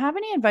too, do you have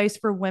any advice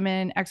for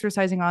women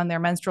exercising on their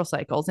menstrual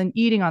cycles and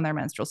eating on their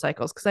menstrual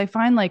cycles? Because I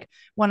find like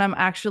when I'm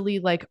actually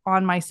like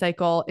on my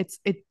cycle,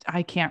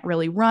 I can't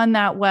really run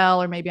that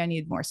well, or maybe I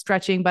need more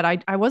stretching, but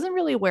I wasn't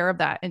really aware of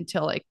that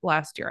until like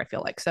last year, I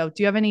feel like. So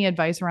do you have any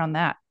advice around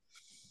that?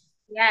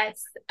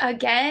 Yes.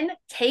 Again,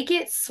 take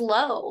it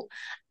slow.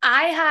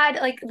 I had,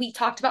 like we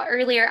talked about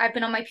earlier, I've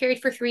been on my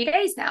period for 3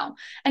 days now.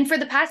 And for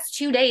the past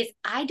 2 days,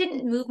 I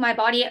didn't move my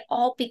body at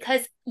all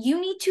because you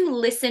need to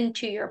listen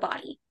to your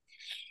body.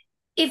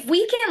 If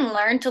we can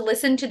learn to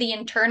listen to the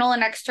internal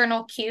and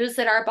external cues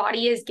that our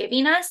body is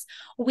giving us,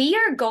 we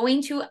are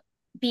going to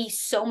be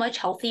so much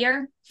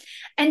healthier.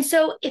 And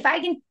so, if I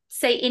can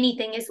say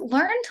anything, is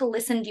learn to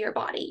listen to your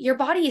body. Your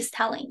body is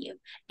telling you,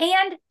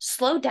 and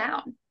slow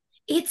down.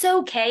 It's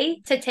okay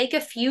to take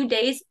a few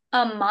days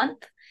a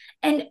month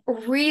and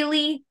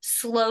really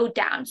slow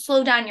down.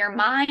 Slow down your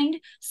mind,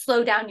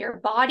 slow down your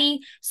body,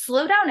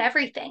 slow down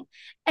everything.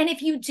 And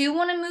if you do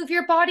want to move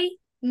your body,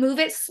 move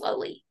it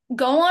slowly.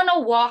 Go on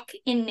a walk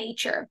in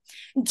nature.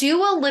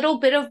 Do a little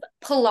bit of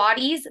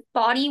Pilates,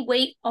 body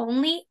weight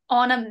only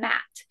on a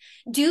mat.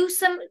 Do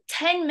some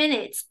 10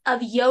 minutes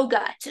of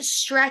yoga to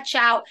stretch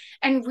out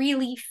and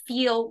really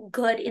feel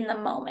good in the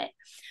moment.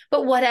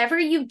 But whatever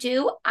you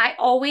do, I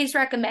always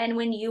recommend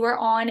when you are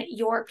on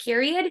your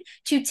period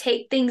to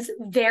take things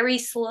very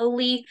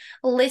slowly,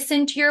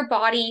 listen to your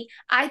body.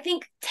 I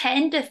think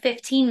 10 to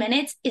 15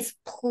 minutes is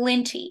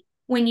plenty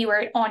when you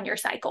are on your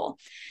cycle.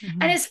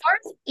 And Mhm. as far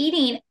as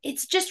eating,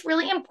 it's just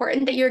really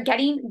important that you're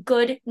getting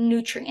good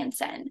nutrients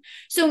in.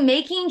 So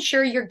making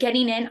sure you're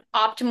getting in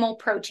optimal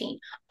protein,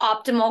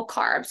 optimal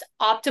carbs,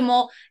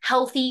 optimal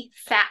healthy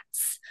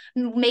fats.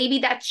 Maybe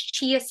that's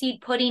chia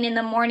seed pudding in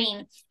the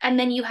morning, and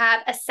then you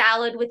have a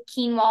salad with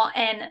quinoa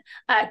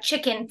and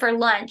chicken for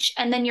lunch,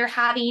 and then you're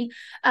having,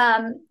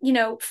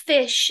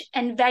 fish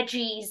and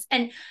veggies,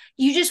 and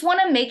you just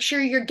want to make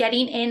sure you're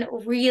getting in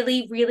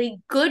really, really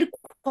good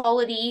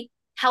quality,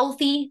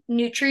 healthy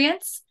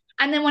nutrients.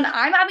 And then when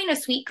I'm having a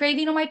sweet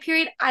craving on my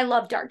period, I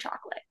love dark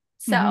chocolate.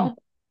 Mhm. So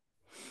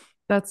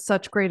That's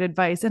such great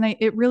advice. And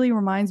it really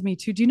reminds me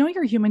too. Do you know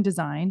your human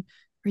design?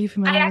 Are you I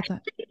familiar with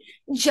that?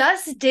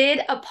 just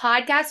did a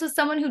podcast with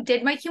someone who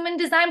did my human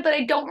design, but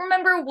I don't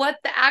remember what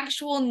the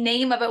actual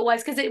name of it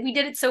was because we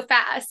did it so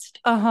fast.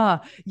 Uh-huh.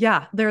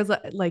 Yeah. There's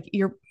like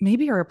you're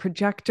a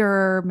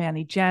projector,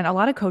 Manny Jen. A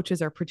lot of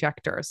coaches are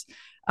projectors.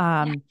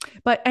 Yeah. Um,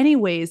 but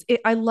anyways,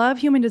 I love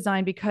human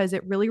design because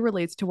it really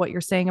relates to what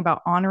you're saying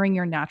about honoring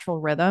your natural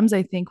rhythms.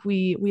 I think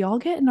we all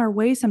get in our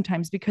way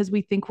sometimes because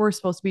we think we're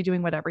supposed to be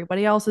doing what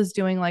everybody else is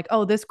doing. Like,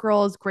 oh, this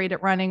girl is great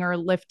at running or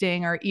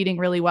lifting or eating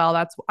really well.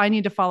 That's I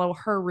need to follow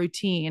her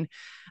routine.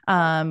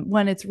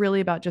 When it's really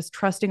about just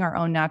trusting our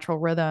own natural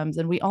rhythms.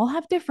 And we all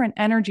have different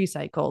energy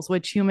cycles,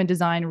 which human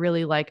design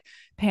really like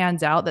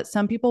pans out that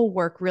some people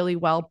work really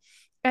well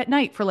at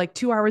night for like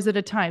 2 hours at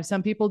a time.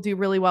 Some people do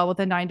really well with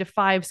a 9 to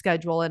 5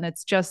 schedule. And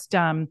it's just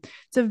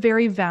it's a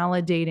very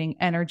validating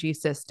energy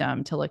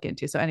system to look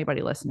into. So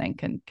anybody listening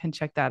can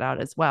check that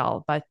out as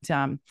well. But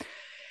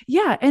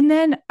yeah, and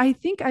then I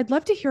think I'd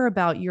love to hear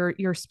about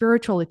your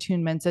spiritual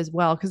attunements as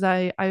well, because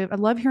I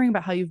love hearing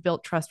about how you've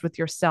built trust with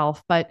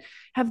yourself. But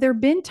have there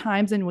been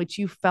times in which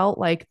you felt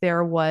like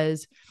there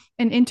was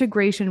an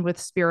integration with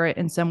spirit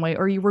in some way,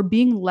 or you were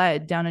being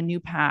led down a new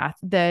path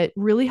that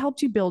really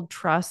helped you build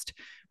trust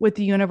with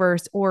the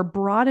universe or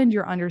broadened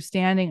your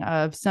understanding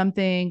of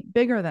something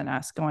bigger than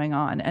us going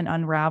on and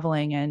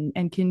unraveling?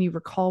 And can you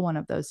recall one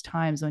of those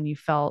times when you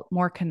felt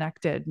more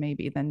connected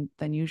maybe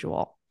than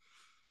usual?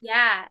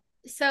 Yeah.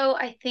 So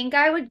I think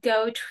I would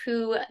go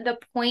to the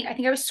point, I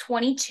think I was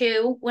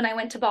 22 when I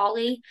went to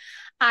Bali.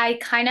 I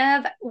kind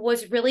of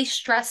was really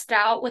stressed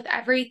out with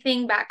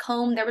everything back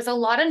home. There was a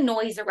lot of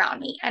noise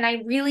around me, and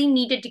I really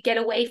needed to get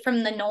away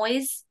from the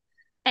noise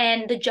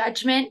and the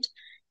judgment.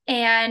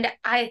 And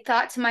I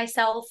thought to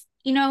myself,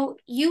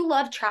 you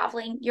love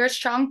traveling, you're a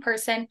strong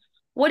person.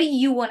 What do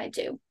you want to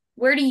do?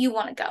 Where do you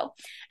want to go?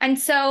 And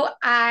so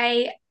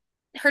I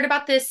heard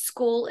about this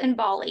school in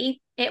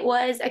Bali. It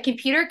was a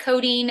computer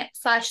coding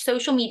slash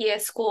social media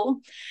school,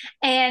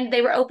 and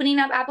they were opening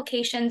up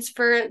applications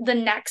for the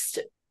next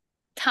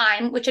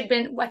time, which had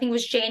been, I think it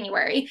was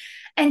January.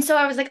 And so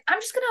I was like, I'm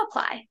just going to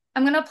apply.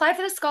 I'm going to apply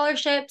for the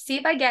scholarship, see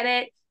if I get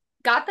it.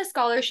 Got the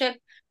scholarship,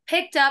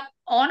 picked up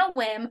on a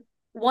whim,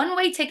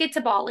 one-way ticket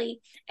to Bali,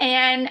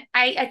 and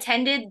I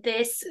attended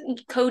this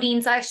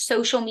coding slash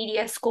social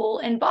media school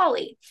in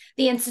Bali,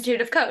 the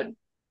Institute of Code.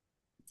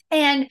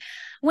 And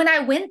when I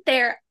went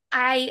there,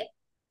 I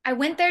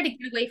went there to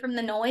get away from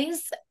the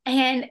noise,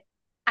 and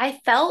I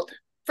felt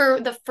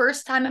for the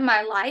first time in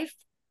my life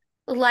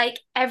like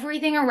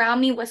everything around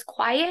me was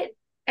quiet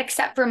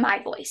except for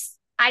my voice.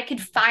 I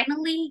could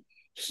finally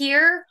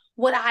hear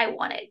what I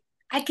wanted.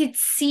 I could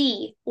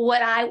see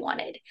what I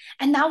wanted.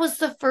 And that was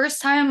the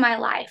first time in my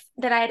life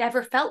that I had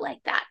ever felt like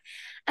that.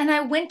 And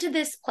I went to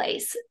this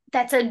place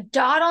that's a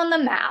dot on the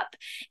map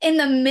in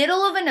the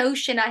middle of an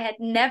ocean I had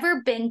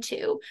never been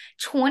to,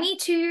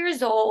 22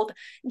 years old,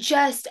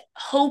 just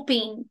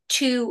hoping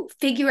to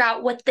figure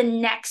out what the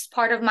next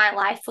part of my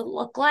life would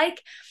look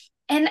like.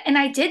 And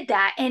I did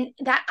that. And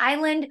that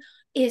island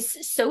is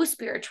so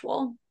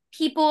spiritual.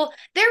 People,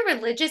 they're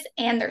religious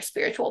and they're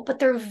spiritual, but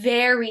they're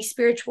very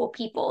spiritual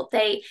people.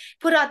 They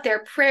put out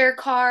their prayer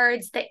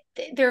cards.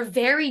 They're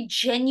very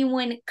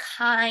genuine,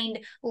 kind,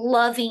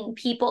 loving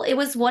people. It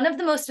was one of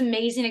the most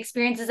amazing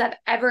experiences I've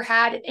ever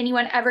had. If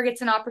anyone ever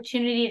gets an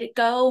opportunity to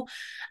go,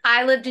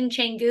 I lived in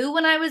Canggu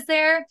when I was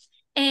there.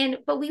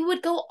 But we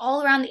would go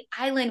all around the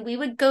island. We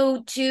would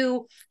go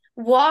to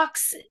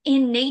walks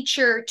in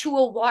nature to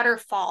a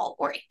waterfall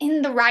or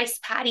in the rice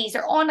paddies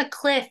or on a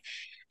cliff.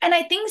 And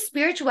I think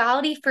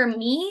spirituality for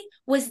me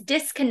was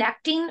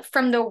disconnecting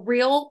from the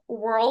real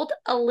world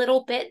a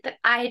little bit that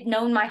I had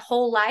known my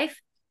whole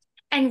life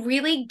and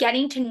really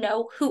getting to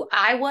know who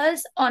I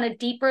was on a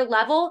deeper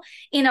level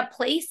in a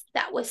place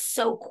that was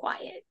so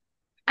quiet.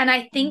 And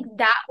I think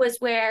that was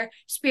where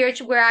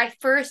I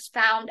first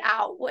found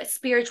out what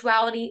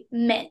spirituality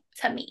meant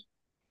to me.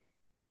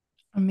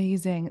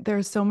 Amazing.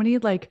 There's so many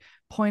like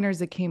pointers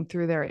that came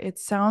through there. It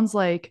sounds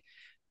like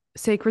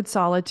sacred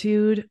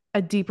solitude,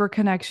 a deeper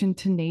connection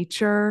to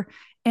nature.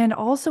 And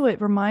also, it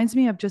reminds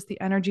me of just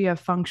the energy of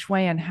feng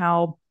shui and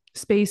how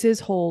spaces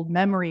hold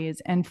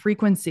memories and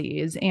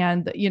frequencies.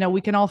 And,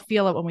 we can all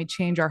feel it when we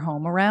change our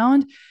home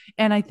around.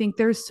 And I think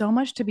there's so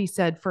much to be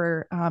said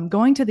for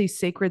going to these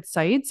sacred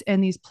sites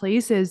and these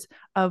places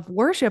of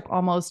worship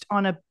almost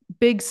on a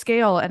big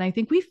scale. And I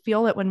think we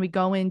feel it when we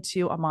go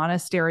into a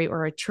monastery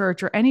or a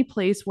church or any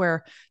place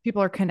where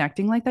people are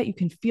connecting like that. You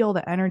can feel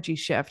the energy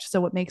shift.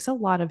 So it makes a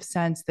lot of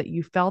sense that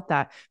you felt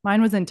that.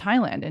 Mine was in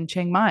Thailand and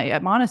Chiang Mai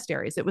at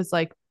monasteries. It was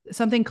like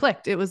something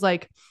clicked. It was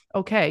like,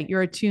 okay,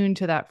 you're attuned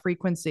to that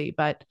frequency.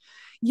 But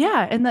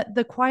yeah, and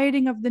the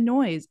quieting of the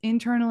noise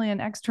internally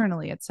and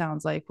externally, it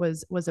sounds like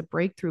was a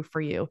breakthrough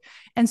for you.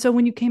 And so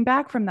when you came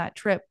back from that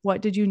trip,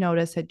 what did you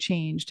notice had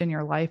changed in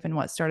your life and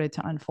what started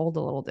to unfold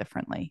a little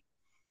differently?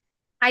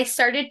 I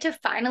started to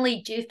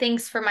finally do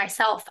things for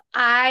myself.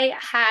 I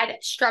had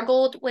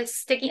struggled with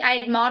sticking, I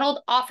had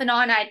modeled off and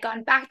on. I had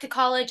gone back to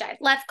college, I had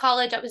left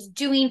college, I was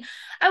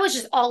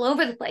just all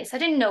over the place. I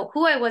didn't know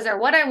who I was or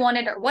what I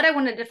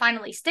wanted to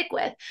finally stick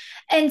with.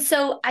 And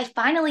so I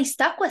finally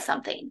stuck with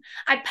something.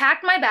 I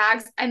packed my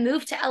bags, I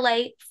moved to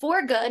LA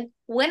for good,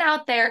 went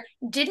out there,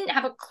 didn't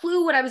have a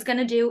clue what I was going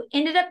to do,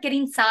 ended up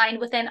getting signed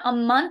within a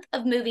month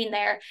of moving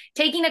there,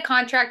 taking a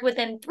contract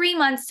within 3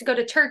 months to go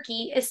to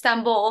Turkey,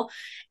 Istanbul.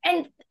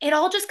 And it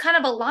all just kind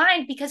of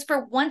aligned because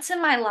for once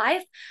in my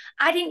life,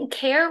 I didn't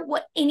care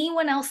what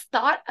anyone else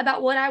thought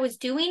about what I was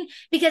doing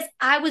because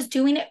I was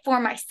doing it for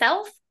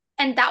myself.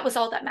 And that was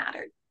all that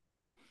mattered.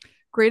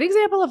 Great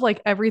example of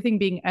like everything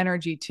being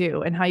energy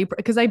too, and how you,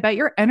 because I bet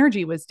your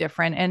energy was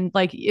different and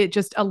like it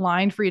just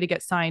aligned for you to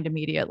get signed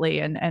immediately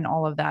and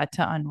all of that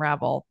to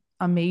unravel.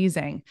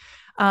 Amazing.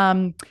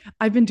 Um,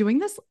 I've been doing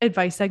this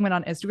advice segment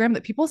on Instagram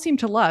that people seem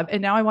to love,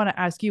 and now I want to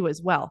ask you as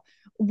well.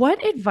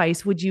 What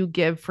advice would you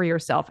give for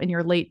yourself in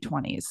your late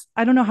 20s?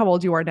 I don't know how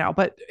old you are now,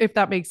 but if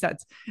that makes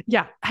sense.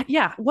 Yeah.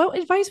 Yeah. What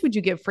advice would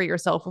you give for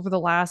yourself over the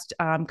last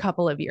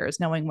couple of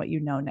years, knowing what you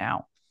know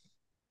now?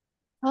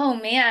 Oh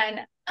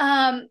man.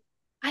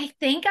 I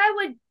think I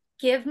would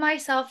give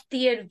myself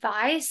the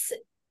advice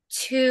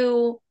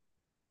to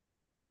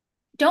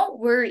don't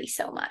worry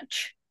so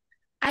much.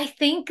 I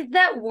think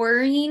that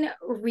worrying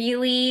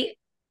really,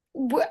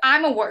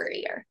 I'm a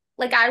worrier.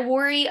 Like I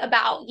worry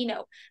about,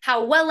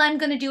 how well I'm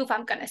going to do, if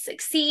I'm going to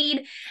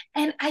succeed.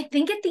 And I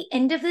think at the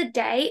end of the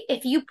day,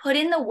 if you put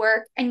in the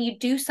work and you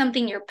do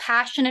something you're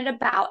passionate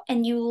about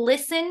and you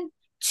listen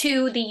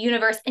to the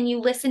universe and you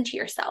listen to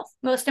yourself,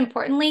 most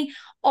importantly,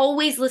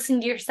 always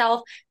listen to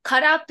yourself,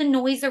 cut out the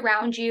noise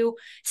around you,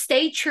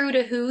 stay true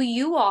to who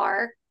you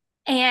are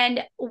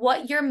and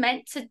what you're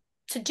meant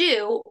to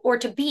do or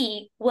to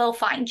be will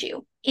find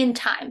you in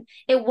time.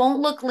 It won't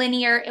look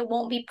linear, it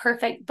won't be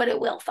perfect, but it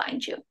will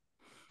find you.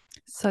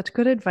 Such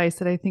good advice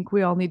that I think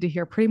we all need to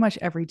hear pretty much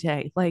every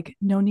day. Like,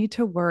 no need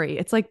to worry.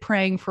 It's like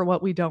praying for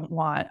what we don't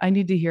want. I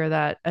need to hear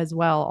that as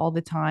well all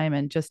the time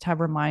and just have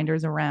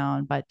reminders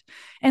around. But,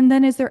 and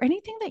then is there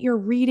anything that you're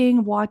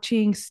reading,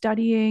 watching,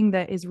 studying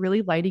that is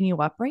really lighting you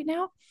up right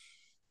now?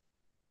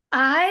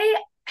 I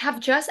have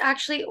just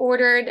actually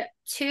ordered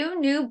two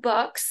new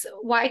books.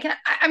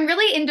 I'm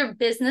really into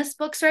business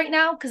books right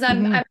now because I'm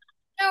Mm-hmm. an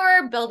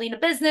entrepreneur building a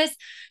business.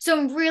 So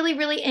I'm really,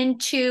 really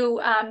into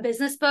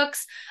business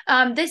books.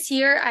 This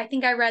year, I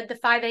think I read The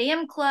 5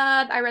 a.m.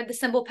 Club. I read The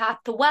Simple Path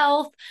to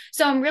Wealth.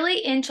 So I'm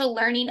really into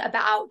learning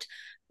about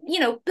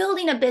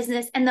building a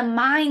business and the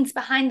minds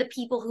behind the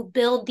people who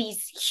build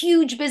these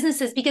huge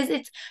businesses because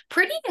it's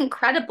pretty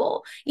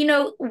incredible,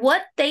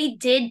 what they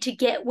did to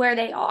get where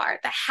they are,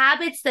 the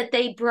habits that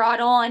they brought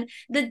on,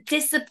 the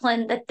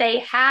discipline that they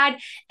had,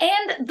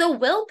 and the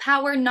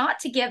willpower not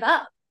to give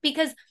up.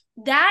 Because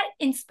that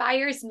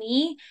inspires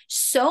me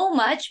so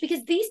much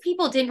because these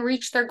people didn't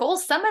reach their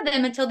goals, some of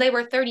them until they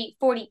were 30,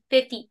 40,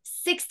 50,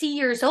 60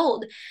 years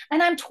old.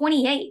 And I'm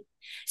 28.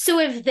 So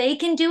if they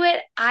can do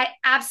it, I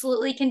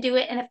absolutely can do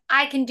it. And if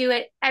I can do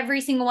it,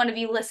 every single one of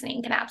you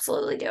listening can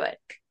absolutely do it.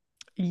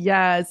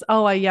 Yes.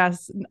 Oh,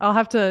 yes. I'll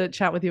have to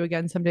chat with you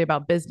again someday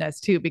about business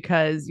too,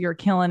 because you're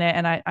killing it.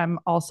 And I'm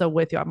also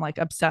with you. I'm like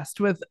obsessed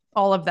with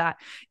all of that.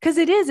 Because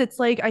it's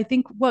like, I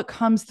think what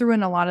comes through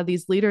in a lot of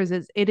these leaders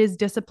is it is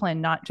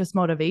discipline, not just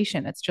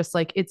motivation. It's just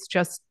like, it's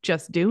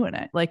just doing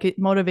it. Like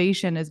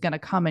motivation is going to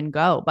come and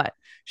go, but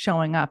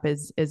showing up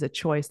is a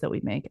choice that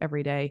we make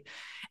every day.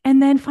 And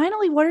then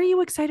finally, what are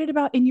you excited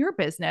about in your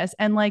business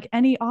and like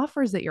any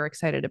offers that you're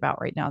excited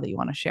about right now that you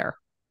want to share?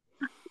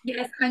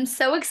 Yes, I'm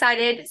so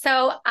excited.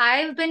 So,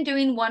 I've been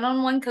doing one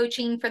on one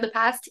coaching for the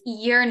past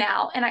year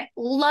now, and I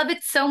love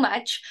it so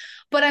much.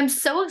 But I'm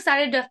so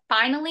excited to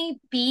finally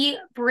be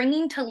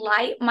bringing to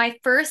light my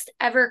first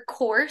ever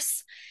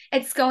course.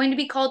 It's going to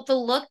be called the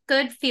Look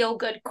Good, Feel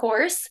Good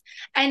course,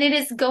 and it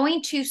is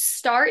going to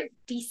start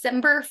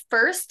December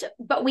 1st,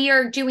 but we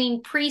are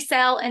doing pre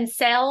sale and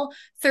sale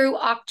through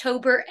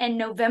October and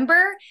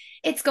November.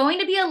 It's going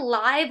to be a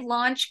live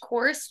launch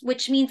course,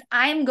 which means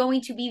I'm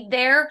going to be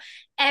there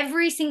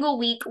every single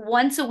week,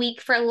 once a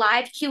week for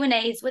live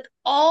Q&As with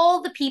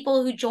all the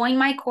people who join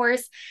my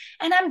course.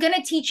 And I'm going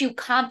to teach you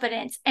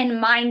confidence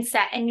and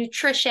mindset and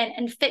nutrition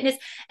and fitness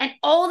and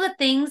all the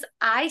things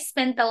I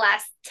spent the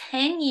last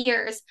 10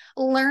 years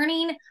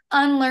learning,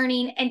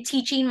 unlearning, and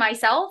teaching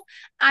myself.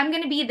 I'm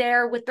going to be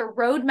there with the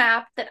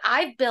roadmap that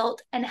I've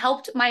built and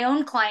helped my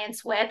own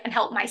clients with and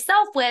helped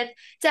myself with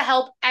to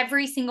help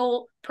every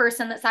single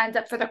person that signs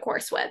up for the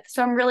course with.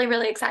 So I'm really,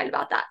 really excited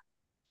about that.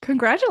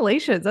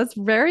 Congratulations. That's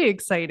very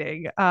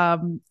exciting.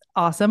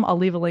 Awesome. I'll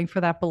leave a link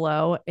for that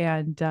below.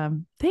 And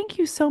thank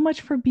you so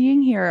much for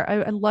being here.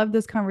 I love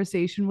this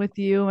conversation with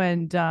you.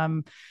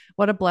 And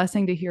what a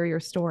blessing to hear your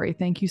story.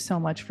 Thank you so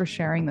much for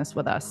sharing this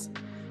with us.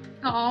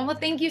 Oh, well,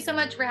 thank you so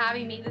much for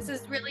having me. This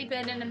has really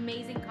been an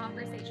amazing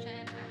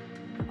conversation.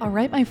 All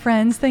right, my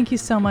friends, thank you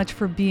so much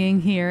for being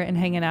here and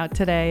hanging out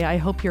today. I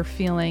hope you're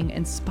feeling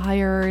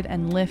inspired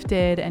and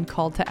lifted and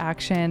called to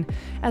action.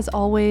 As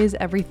always,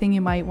 everything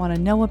you might want to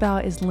know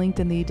about is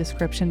linked in the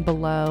description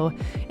below.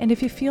 And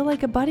if you feel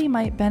like a buddy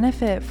might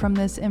benefit from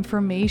this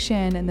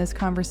information and this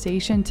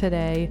conversation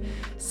today,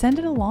 send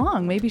it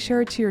along. Maybe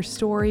share it to your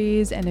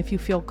stories. And if you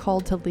feel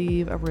called to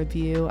leave a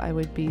review, I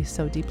would be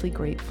so deeply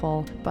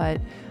grateful.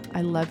 But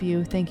I love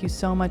you. Thank you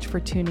so much for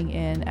tuning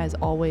in. As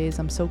always,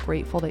 I'm so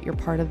grateful that you're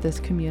part of this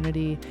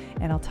community,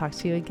 and I'll talk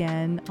to you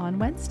again on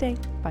Wednesday.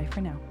 Bye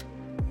for now.